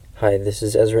Hi, this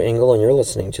is Ezra Engel, and you're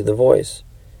listening to The Voice,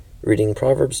 reading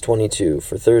Proverbs 22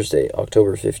 for Thursday,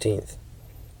 October 15th.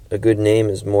 A good name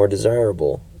is more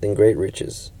desirable than great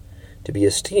riches. To be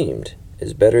esteemed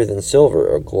is better than silver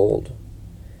or gold.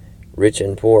 Rich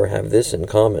and poor have this in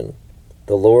common: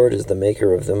 the Lord is the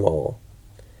maker of them all.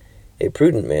 A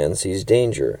prudent man sees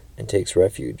danger and takes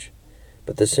refuge,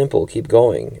 but the simple keep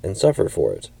going and suffer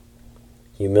for it.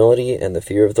 Humility and the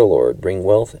fear of the Lord bring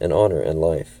wealth and honor and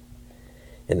life.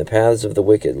 In the paths of the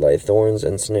wicked lie thorns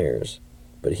and snares,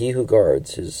 but he who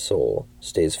guards his soul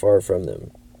stays far from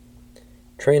them.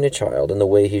 Train a child in the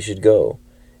way he should go,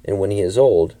 and when he is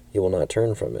old, he will not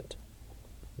turn from it.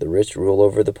 The rich rule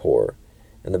over the poor,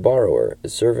 and the borrower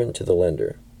is servant to the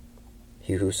lender.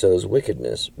 He who sows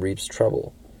wickedness reaps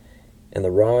trouble, and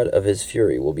the rod of his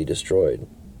fury will be destroyed.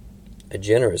 A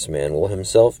generous man will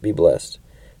himself be blessed,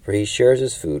 for he shares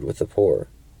his food with the poor.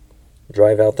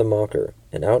 Drive out the mocker,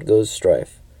 and out goes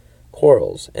strife.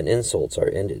 Quarrels and insults are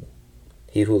ended.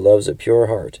 He who loves a pure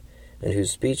heart, and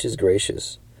whose speech is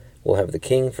gracious, will have the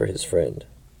king for his friend.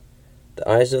 The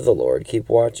eyes of the Lord keep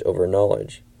watch over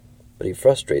knowledge, but he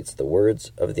frustrates the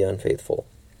words of the unfaithful.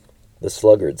 The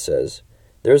sluggard says,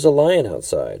 "There is a lion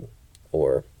outside,"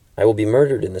 or, "I will be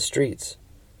murdered in the streets."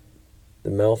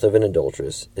 The mouth of an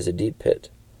adulteress is a deep pit.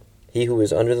 He who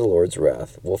is under the Lord's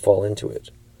wrath will fall into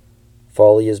it.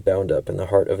 Folly is bound up in the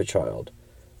heart of a child,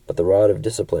 but the rod of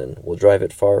discipline will drive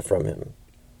it far from him.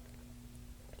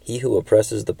 He who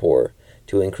oppresses the poor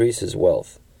to increase his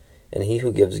wealth, and he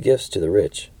who gives gifts to the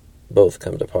rich, both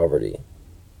come to poverty.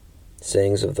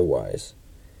 Sayings of the wise.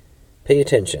 Pay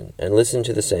attention and listen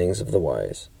to the sayings of the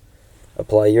wise.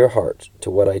 Apply your heart to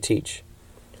what I teach,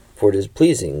 for it is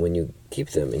pleasing when you keep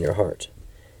them in your heart,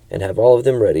 and have all of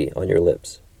them ready on your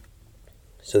lips.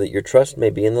 So that your trust may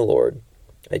be in the Lord,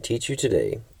 I teach you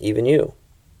today, even you.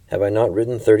 Have I not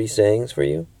written 30 sayings for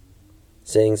you?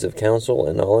 Sayings of counsel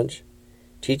and knowledge,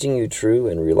 teaching you true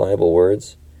and reliable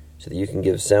words, so that you can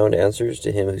give sound answers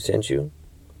to him who sent you?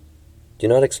 Do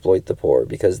not exploit the poor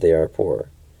because they are poor,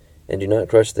 and do not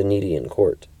crush the needy in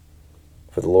court,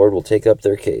 for the Lord will take up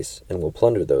their case and will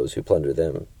plunder those who plunder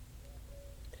them.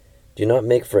 Do not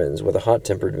make friends with a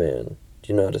hot-tempered man.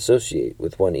 Do not associate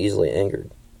with one easily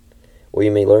angered, or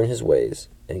you may learn his ways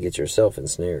and get yourself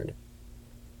ensnared.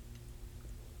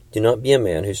 Do not be a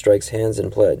man who strikes hands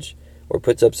in pledge or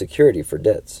puts up security for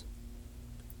debts.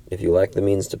 If you lack the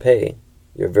means to pay,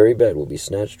 your very bed will be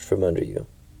snatched from under you.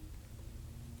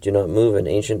 Do not move an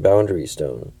ancient boundary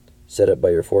stone set up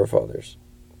by your forefathers.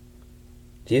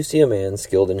 Do you see a man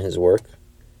skilled in his work?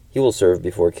 He will serve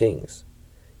before kings.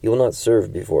 He will not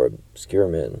serve before obscure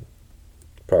men.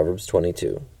 Proverbs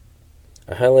 22.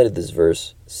 I highlighted this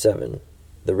verse 7,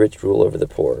 the rich rule over the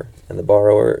poor, and the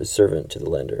borrower is servant to the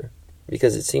lender,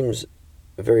 because it seems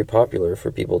very popular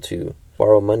for people to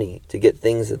borrow money to get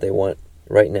things that they want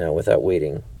right now without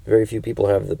waiting. Very few people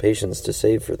have the patience to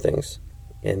save for things,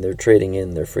 and they're trading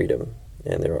in their freedom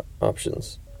and their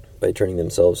options by turning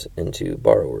themselves into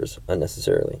borrowers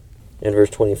unnecessarily. In verse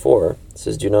 24, it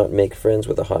says, "Do not make friends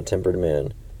with a hot-tempered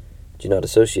man. Do not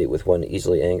associate with one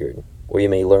easily angered, or you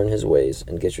may learn his ways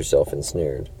and get yourself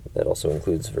ensnared." That also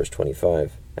includes verse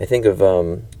 25. I think of,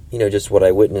 just what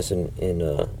I witness in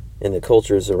the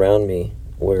cultures around me,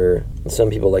 where some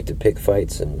people like to pick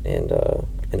fights and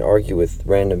argue with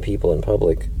random people in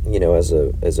public, as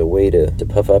a way to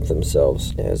puff up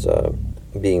themselves as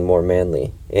being more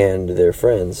manly. And their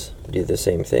friends do the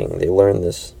same thing. They learn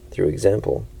this through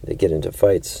example. They get into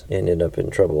fights and end up in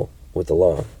trouble with the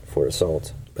law for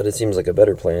assault. But it seems like a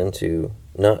better plan to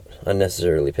not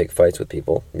unnecessarily pick fights with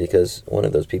people, because one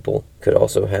of those people could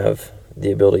also have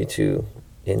the ability to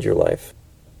end your life.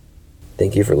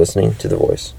 Thank you for listening to The Voice.